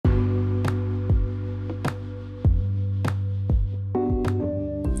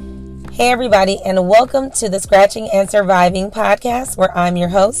Hey everybody, and welcome to the Scratching and Surviving podcast, where I'm your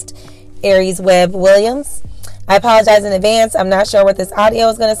host, Aries Webb Williams. I apologize in advance. I'm not sure what this audio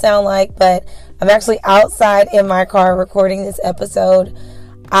is going to sound like, but I'm actually outside in my car recording this episode.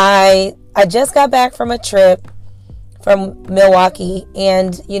 I just got back from a trip from Milwaukee,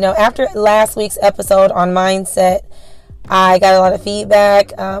 and after last week's episode on mindset, I got a lot of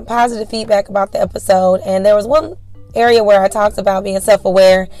feedback, positive feedback about the episode, and there was one area where I talked about being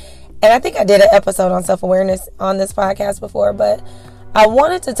self-aware. And I think I did an episode on self-awareness on this podcast before, but I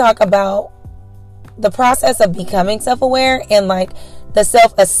wanted to talk about the process of becoming self-aware and like the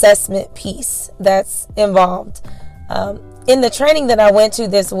self-assessment piece that's involved. In the training that I went to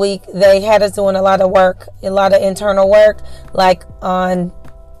this week, they had us doing a lot of work, a lot of internal work, like on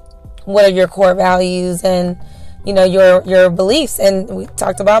what are your core values and, your beliefs. And we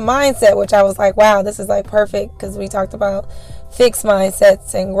talked about mindset, which I was like, wow, this is like perfect, because we talked about fixed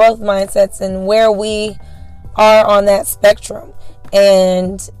mindsets and growth mindsets and where we are on that spectrum.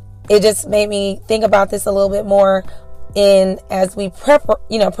 And it just made me think about this a little bit more as we prep,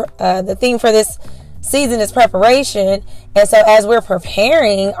 the theme for this season is preparation. And so as we're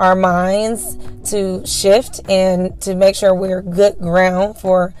preparing our minds to shift and to make sure we're good ground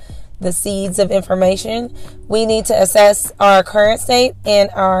for the seeds of information, we need to assess our current state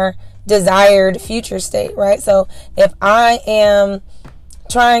and our desired future state, right? So if I am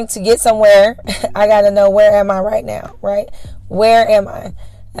trying to get somewhere, I got to know, where am I right now, right? Where am I?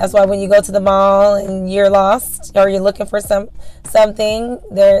 That's why when you go to the mall and you're lost or you're looking for something,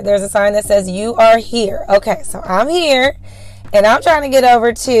 there's a sign that says you are here. Okay, so I'm here and I'm trying to get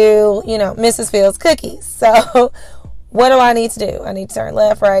over to, Mrs. Fields Cookies. So what do I need to do? I need to turn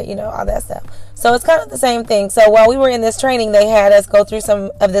left, right, all that stuff. So it's kind of the same thing. So while we were in this training, they had us go through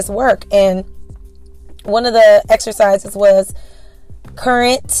some of this work. And one of the exercises was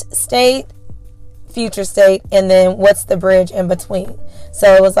current state, future state, and then what's the bridge in between.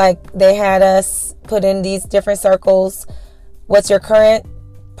 So it was like they had us put in these different circles. What's your current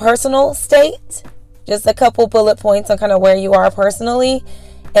personal state? Just a couple bullet points on kind of where you are personally.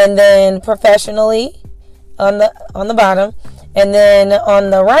 And then professionally on the bottom. And then on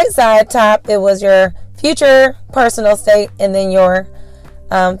the right side top, it was your future personal state and then your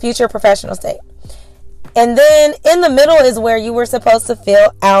future professional state. And then in the middle is where you were supposed to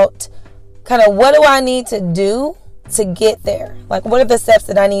fill out kind of, what do I need to do to get there? Like, what are the steps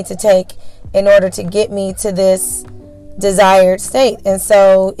that I need to take in order to get me to this desired state? And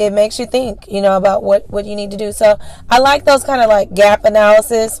so it makes you think, about what you need to do. So I like those kind of like gap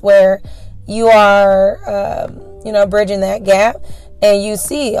analysis where you are, bridging that gap, and you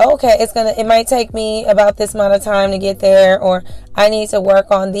see, okay, it might take me about this amount of time to get there, or I need to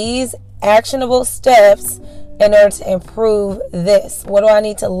work on these actionable steps in order to improve this. What do I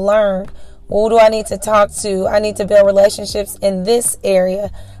need to learn? Who do I need to talk to? I need to build relationships in this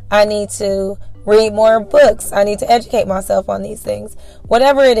area. I need to read more books. I need to educate myself on these things.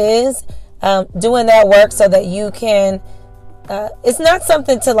 Whatever it is, doing that work so that you can, it's not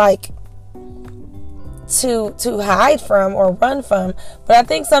something to like, to hide from or run from, but I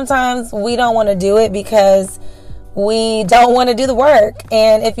think sometimes we don't want to do it because we don't want to do the work.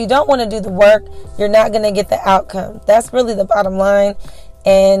 And if you don't want to do the work, you're not going to get the outcome. That's really the bottom line.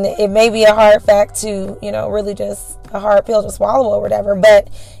 And it may be a hard fact to, really just a hard pill to swallow or whatever, but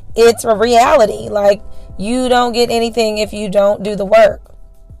it's a reality. Like, you don't get anything if you don't do the work.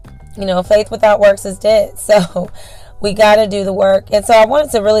 Faith without works is dead. So we got to do the work. And so I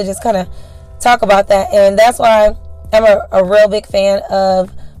wanted to really just kind of talk about that. And that's why I'm a real big fan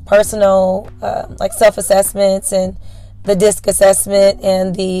of personal like self-assessments and the DISC assessment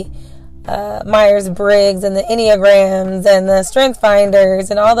and the Myers-Briggs and the Enneagrams and the Strength Finders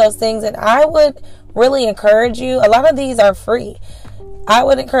and all those things. And I would really encourage you, a lot of these are free. I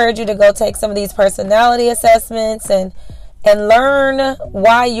would encourage you to go take some of these personality assessments and learn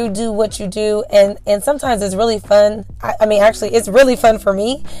why you do what you do. And sometimes it's really fun. Actually, it's really fun for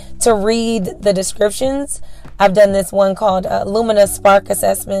me to read the descriptions. I've done this one called Lumina Spark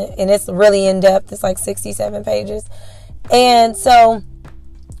Assessment, and it's really in depth. It's like 67 pages. And so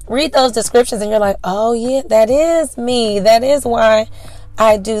read those descriptions and you're like, oh yeah, that is me. That is why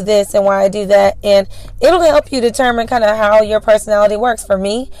I do this and why I do that. And it'll help you determine kind of how your personality works. For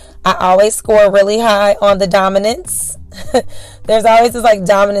me, I always score really high on the dominance. There's always this like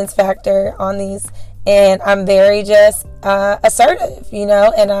dominance factor on these, and I'm very just assertive,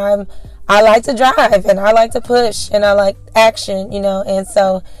 and I like to drive and I like to push and I like action, and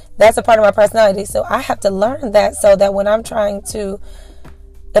so that's a part of my personality. So I have to learn that so that when I'm trying to,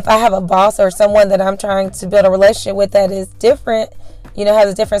 if I have a boss or someone that I'm trying to build a relationship with that is different,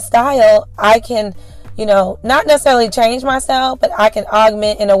 has a different style, I can, not necessarily change myself, but I can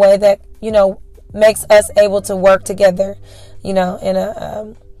augment in a way that, makes us able to work together, in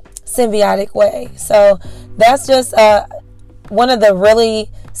a symbiotic way. So that's just one of the really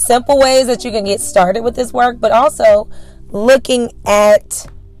simple ways that you can get started with this work, but also looking at,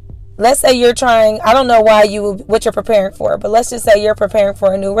 let's say you're trying, I don't know what you're preparing for, but let's just say you're preparing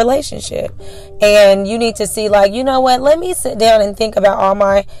for a new relationship and you need to see, like, you know what, let me sit down and think about all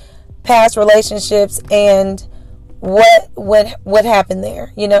my past relationships and what happened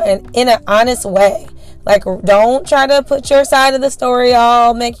there, and in an honest way. Like, don't try to put your side of the story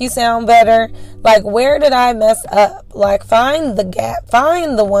all make you sound better. Like, where did I mess up? Like, find the gap,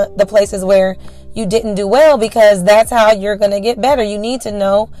 find the places where you didn't do well, because that's how you're going to get better. You need to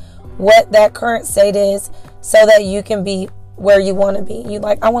know what that current state is so that you can be where you want to be.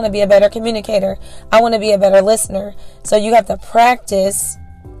 I want to be a better communicator. I want to be a better listener. So you have to practice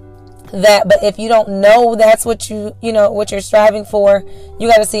that. But if you don't know that's what what you're striving for, you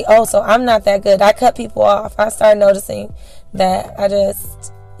got to see, so I'm not that good. I cut people off. I started noticing that I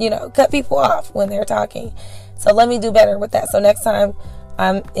just, cut people off when they're talking. So let me do better with that. So next time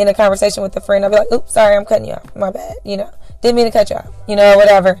I'm in a conversation with a friend, I'll be like, oops, sorry, I'm cutting you off. My bad. Didn't mean to cut you off,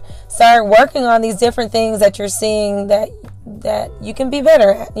 whatever. Start working on these different things that you're seeing that you can be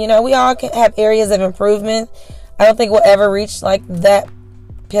better at. We all can have areas of improvement. I don't think we'll ever reach like that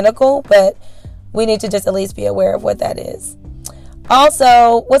pinnacle, but we need to just at least be aware of what that is.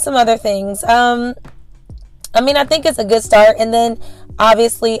 Also, what's some other things? I think it's a good start. And then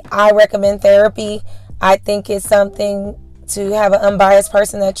obviously I recommend therapy. I think it's something to have an unbiased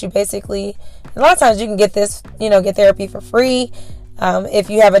person that you basically, a lot of times you can get this, get therapy for free. If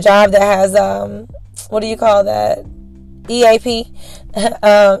you have a job that has, what do you call that? EAP,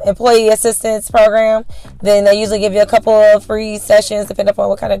 Employee Assistance Program, then they usually give you a couple of free sessions depending upon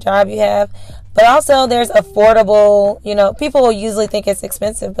what kind of job you have. But also there's affordable, people will usually think it's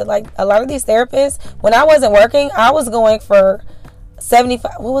expensive, but like a lot of these therapists, when I wasn't working, I was going for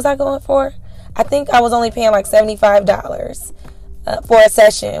 $75. What was I going for? I think I was only paying like $75 for a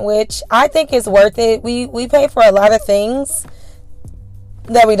session, which I think is worth it. We pay for a lot of things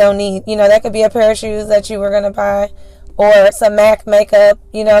that we don't need. That could be a pair of shoes that you were going to buy, or some MAC makeup,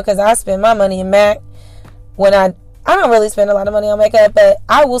 because I spend my money in MAC. When I don't really spend a lot of money on makeup, but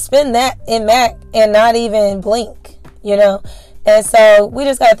I will spend that in MAC and not even blink, And so we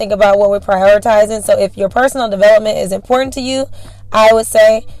just got to think about what we're prioritizing. So if your personal development is important to you, I would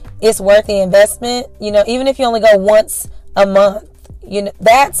say it's worth the investment. Even if you only go once a month,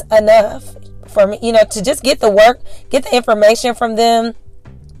 that's enough for me, to just get the work, get the information from them,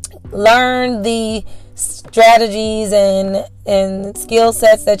 learn the strategies and skill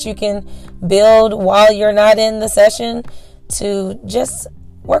sets that you can build while you're not in the session to just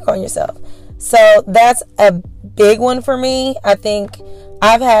work on yourself. So that's a big one for me. I think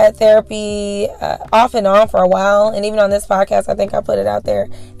I've had therapy off and on for a while, and even on this podcast, I think I put it out there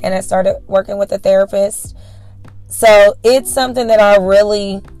and I started working with a therapist. So it's something that I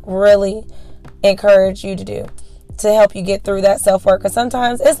really, really encourage you to do to help you get through that self-work. Because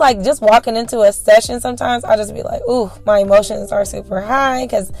sometimes it's like just walking into a session, sometimes I'll just be like, ooh, my emotions are super high,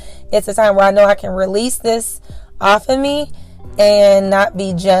 because it's a time where I know I can release this off of me and not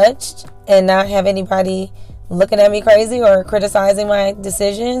be judged and not have anybody looking at me crazy or criticizing my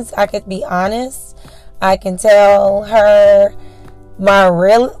decisions. I could be honest. I can tell her my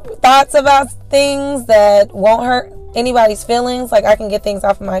real thoughts about things that won't hurt anybody's feelings. Like, I can get things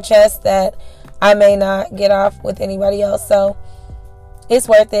off of my chest that I may not get off with anybody else. So it's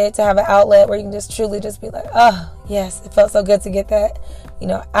worth it to have an outlet where you can just truly just be like, oh yes, it felt so good to get that,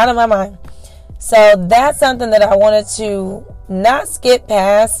 out of my mind. So that's something that I wanted to not skip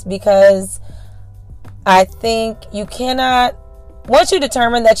past, because I think you cannot, once you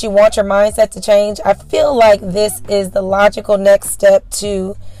determine that you want your mindset to change, I feel like this is the logical next step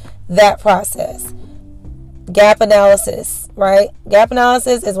to that process. Gap analysis, right? Gap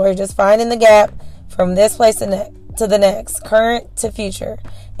analysis is where you're just finding the gap from this place to the next, current to future,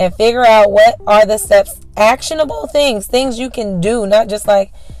 and figure out what are the steps, actionable things you can do, not just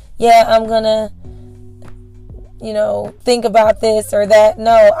like, yeah, I'm gonna, think about this or that.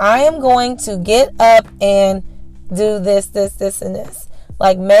 No, I am going to get up and do this, and this.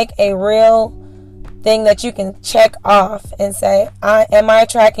 Like, make a real thing that you can check off and say, am I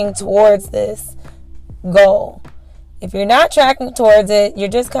tracking towards this goal? If you're not tracking towards it, you're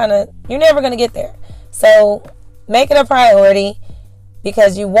never going to get there. So make it a priority,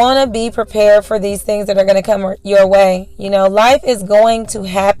 because you want to be prepared for these things that are going to come your way. Life is going to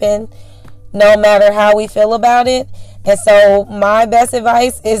happen no matter how we feel about it. And so my best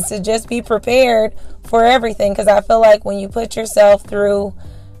advice is to just be prepared for everything, because I feel like when you put yourself through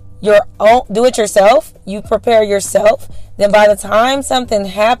your own, do it yourself, you prepare yourself, then by the time something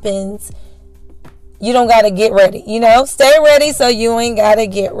happens, you don't got to get ready. Stay ready so you ain't got to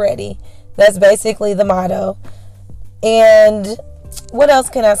get ready. That's basically the motto. And what else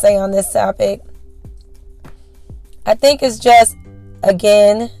can I say on this topic? I think it's just,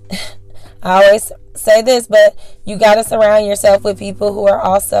 again, I always say this, but you got to surround yourself with people who are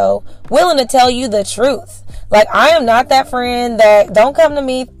also willing to tell you the truth. Like, I am not that friend that don't come to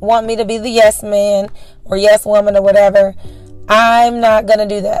me, want me to be the yes man or yes woman or whatever. I'm not going to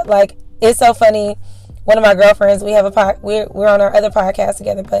do that. Like, it's so funny. One of my girlfriends, we're on our other podcast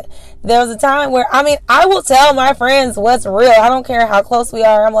together, but there was a time where, I will tell my friends what's real. I don't care how close we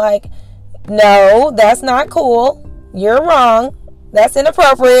are. I'm like, no, that's not cool. You're wrong. That's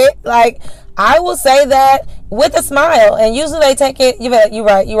inappropriate. Like, I will say that with a smile, and usually they take it, you're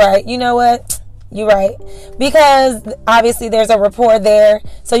right. You know what? You're right. Because obviously there's a rapport there.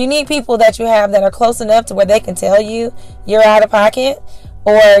 So you need people that you have that are close enough to where they can tell you you're out of pocket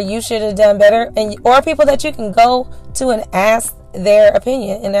or you should have done better, or people that you can go to and ask their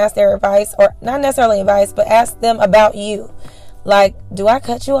opinion and ask their advice, or not necessarily advice, but ask them about you. Like, do I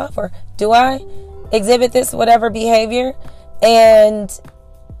cut you off, or do I exhibit this whatever behavior? And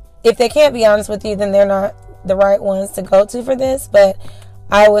if they can't be honest with you, then they're not the right ones to go to for this. But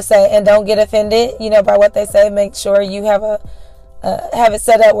I would say, and don't get offended, by what they say. Make sure you have have it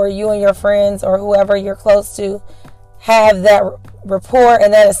set up where you and your friends or whoever you're close to have that rapport,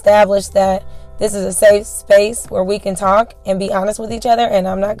 and that establish that this is a safe space where we can talk and be honest with each other, and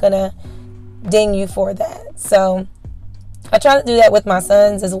I'm not gonna ding you for that. So I try to do that with my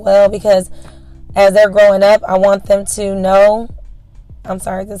sons as well, because as they're growing up, I want them to know. I'm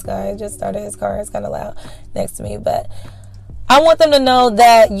sorry, this guy just started his car. It's kind of loud next to me, but I want them to know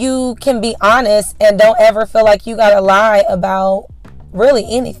that you can be honest and don't ever feel like you gotta lie about really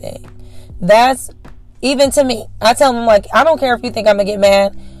anything. That's, even to me, I tell them, like, I don't care if you think I'm gonna get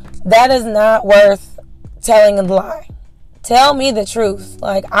mad. That is not worth telling a lie. Tell me the truth.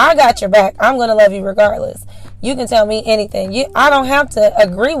 Like, I got your back. I'm gonna love you regardless. You can tell me anything. I don't have to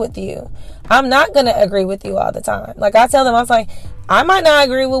agree with you. I'm not gonna agree with you all the time. Like, I tell them, I was like, I might not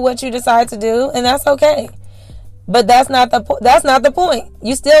agree with what you decide to do, and that's okay. But that's not the point.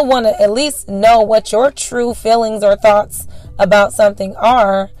 You still want to at least know what your true feelings or thoughts about something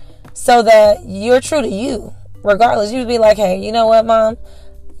are, so that you're true to you. Regardless, you'd be like, hey, you know what, Mom?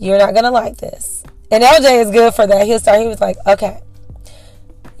 You're not going to like this. And LJ is good for that. He was like, okay,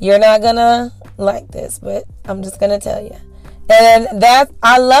 you're not going to like this, but I'm just going to tell you. And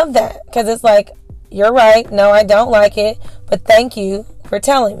I love that, because it's like, you're right. No, I don't like it, but thank you for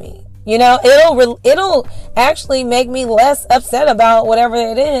telling me. It'll actually make me less upset about whatever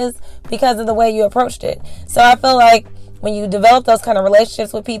it is because of the way you approached it. So I feel like when you develop those kind of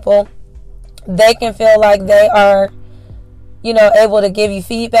relationships with people, they can feel like they are, able to give you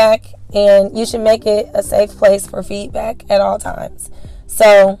feedback, and you should make it a safe place for feedback at all times.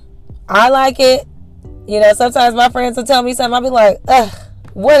 So I like it. Sometimes my friends will tell me something. I'll be like, ugh,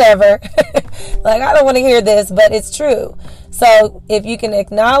 whatever. Like, I don't want to hear this, but it's true. So if you can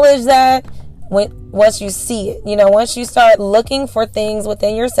acknowledge that once you see it, once you start looking for things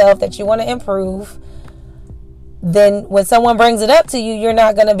within yourself that you want to improve, then when someone brings it up to you, you're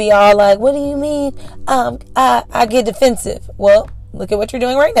not going to be all like, what do you mean? I get defensive. Well, look at what you're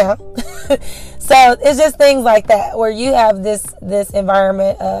doing right now. So it's just things like that, where you have this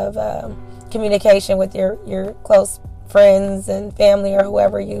environment of communication with your close friends and family, or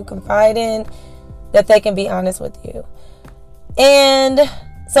whoever you confide in, that they can be honest with you. And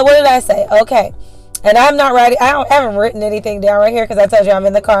so what did I say? Okay. And I'm not writing, I haven't written anything down right here, because I told you I'm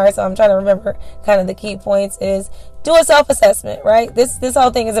in the car, so I'm trying to remember kind of the key points. Is do a self-assessment, right? This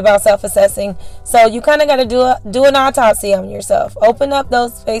whole thing is about self-assessing. So you kind of got to do an autopsy on yourself. Open up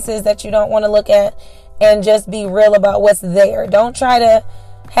those spaces that you don't want to look at, and just be real about what's there. Don't try to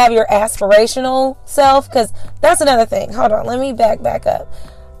have your aspirational self, because that's another thing. Hold on, let me back up.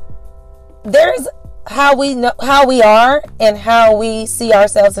 There's how we know how we are and how we see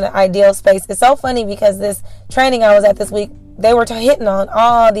ourselves in an ideal space. It's so funny, because this training I was at this week, they were hitting on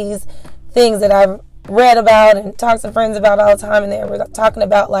all these things that I've read about and talked to friends about all the time, and they were talking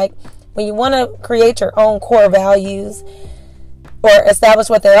about, like, when you want to create your own core values or establish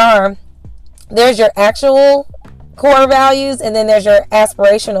what they are, there's your actual core values, and then there's your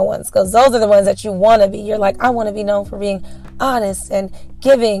aspirational ones, because those are the ones that you want to be. You're like, I want to be known for being honest and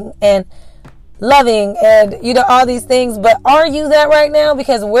giving and loving and, all these things. But are you that right now?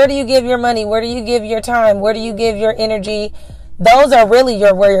 Because where do you give your money? Where do you give your time? Where do you give your energy? Those are really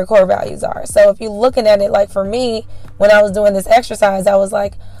where your core values are. So if you're looking at it, like for me, when I was doing this exercise, I was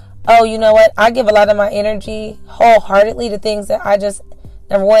like, oh, you know what? I give a lot of my energy wholeheartedly to things that I just,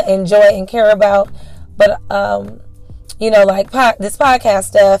 number one, enjoy and care about. But, like this podcast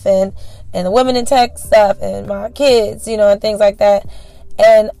stuff and the women in tech stuff and my kids, and things like that.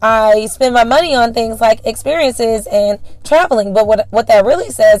 And I spend my money on things like experiences and traveling. But what that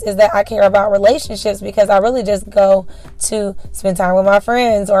really says is that I care about relationships, because I really just go to spend time with my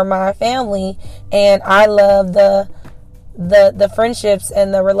friends or my family. And I love the friendships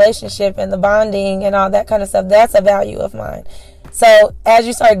and the relationship and the bonding and all that kind of stuff. That's a value of mine. So as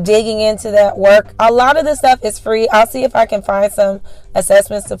you start digging into that work, a lot of the stuff is free. I'll see if I can find some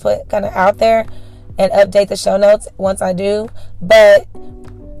assessments to put kind of out there and update the show notes once I do. But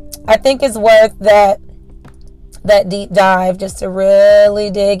I think it's worth that deep dive just to really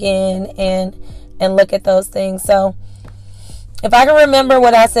dig in and look at those things. So if I can remember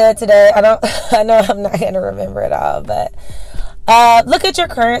what I said today, I know I'm not going to remember it all, but look at your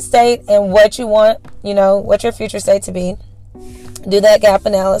current state and what you want, what your future state to be. Do that gap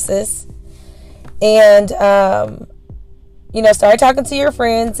analysis and, start talking to your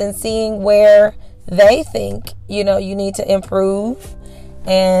friends and seeing where they think, you need to improve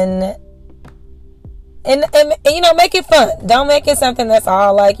and make it fun. Don't make it something that's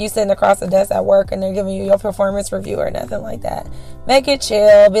all like you sitting across the desk at work and they're giving you your performance review or nothing like that. Make it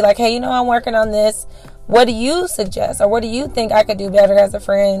chill. Be like, hey, I'm working on this. What do you suggest? Or what do you think I could do better as a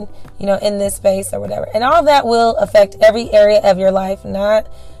friend, in this space or whatever? And all that will affect every area of your life, not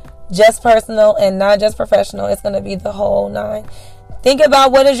just personal and not just professional. It's going to be the whole nine. Think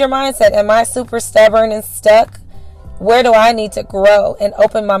about, what is your mindset? Am I super stubborn and stuck? Where do I need to grow and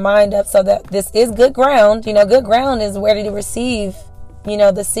open my mind up so that this is good ground? Good ground is where to receive,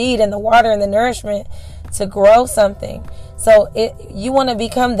 the seed and the water and the nourishment to grow something. So you want to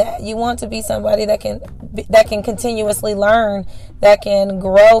become that. You want to be somebody that can continuously learn, that can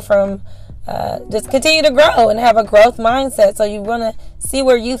grow from, just continue to grow and have a growth mindset. So you want to see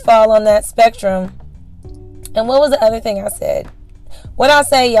where you fall on that spectrum. And what was the other thing I said? What I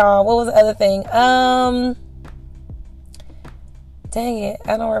say, y'all? What was the other thing? Dang it,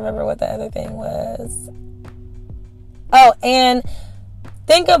 I don't remember what the other thing was. Oh, and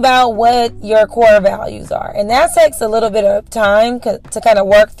think about what your core values are. And that takes a little bit of time to kind of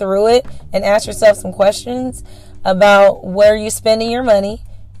work through it and ask yourself some questions about where you're spending your money,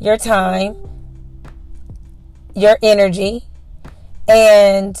 your time, your energy,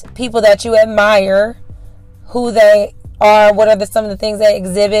 and people that you admire, who they are, what are some of the things they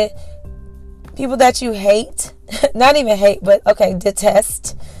exhibit, people that you hate, not even hate, but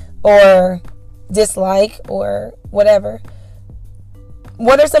detest or dislike or whatever.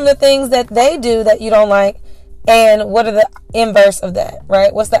 What are some of the things that they do that you don't like? And what are the inverse of that,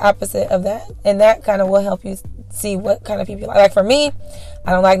 right? What's the opposite of that? And that kind of will help you see what kind of people you like. Like for me,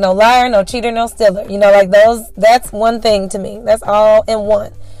 I don't like no liar, no cheater, no stealer. That's one thing to me. That's all in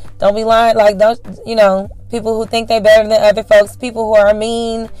one. Don't be lying. Like those, people who think they're better than other folks, people who are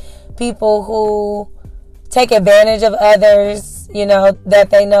mean, people who take advantage of others, that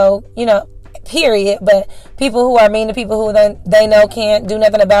they know, period. But people who are mean to people who they know can't do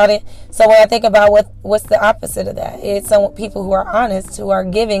nothing about it. So when I think about what's the opposite of that, it's some people who are honest, who are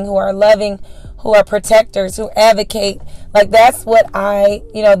giving, who are loving, who are protectors, who advocate. Like that's what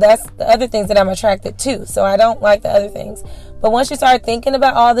that's the other things that I'm attracted to. So I don't like the other things. But once you start thinking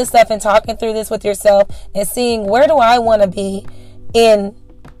about all this stuff and talking through this with yourself and seeing, where do I want to be in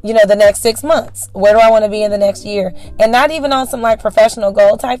the next 6 months? Where do I want to be in the next year? And not even on some like professional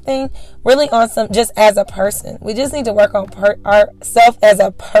goal type thing, really on some just as a person. We just need to work on ourselves as a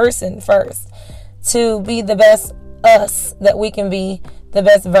person first to be the best us that we can be, the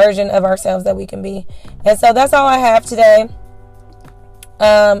best version of ourselves that we can be. And so that's all I have today.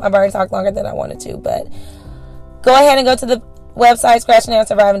 I've already talked longer than I wanted to, but go ahead and go to the website,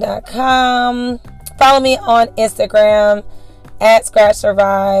 scratchingandsurviving.com. Follow me on Instagram at Scratch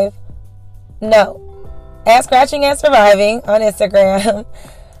Survive. No, at Scratching and Surviving on Instagram,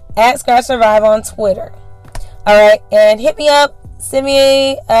 at Scratch Survive on Twitter. All right, and hit me up, send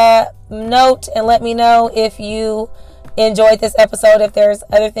me a note, and let me know if you enjoyed this episode. If there's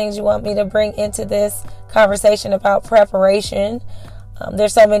other things you want me to bring into this conversation about preparation.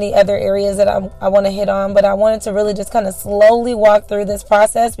 There's so many other areas that I want to hit on, but I wanted to really just kind of slowly walk through this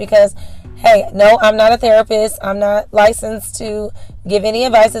process because, hey, no, I'm not a therapist. I'm not licensed to give any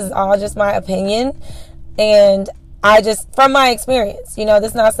advice. This is all just my opinion. And I just, from my experience, this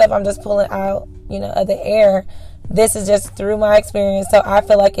is not stuff I'm just pulling out, of the air. This is just through my experience. So I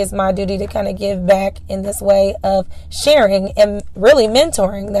feel like it's my duty to kind of give back in this way of sharing and really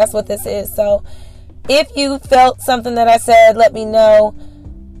mentoring. That's what this is. So if you felt something that I said, let me know.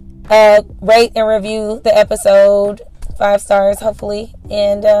 Rate and review the episode 5 stars, hopefully.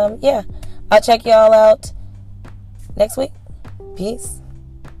 And I'll check y'all out next week. Peace.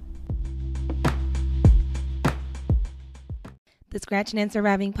 The Scratching and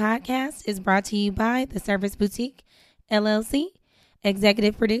Surviving podcast is brought to you by The Service Boutique, LLC,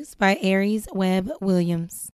 executive produced by Aries Webb Williams.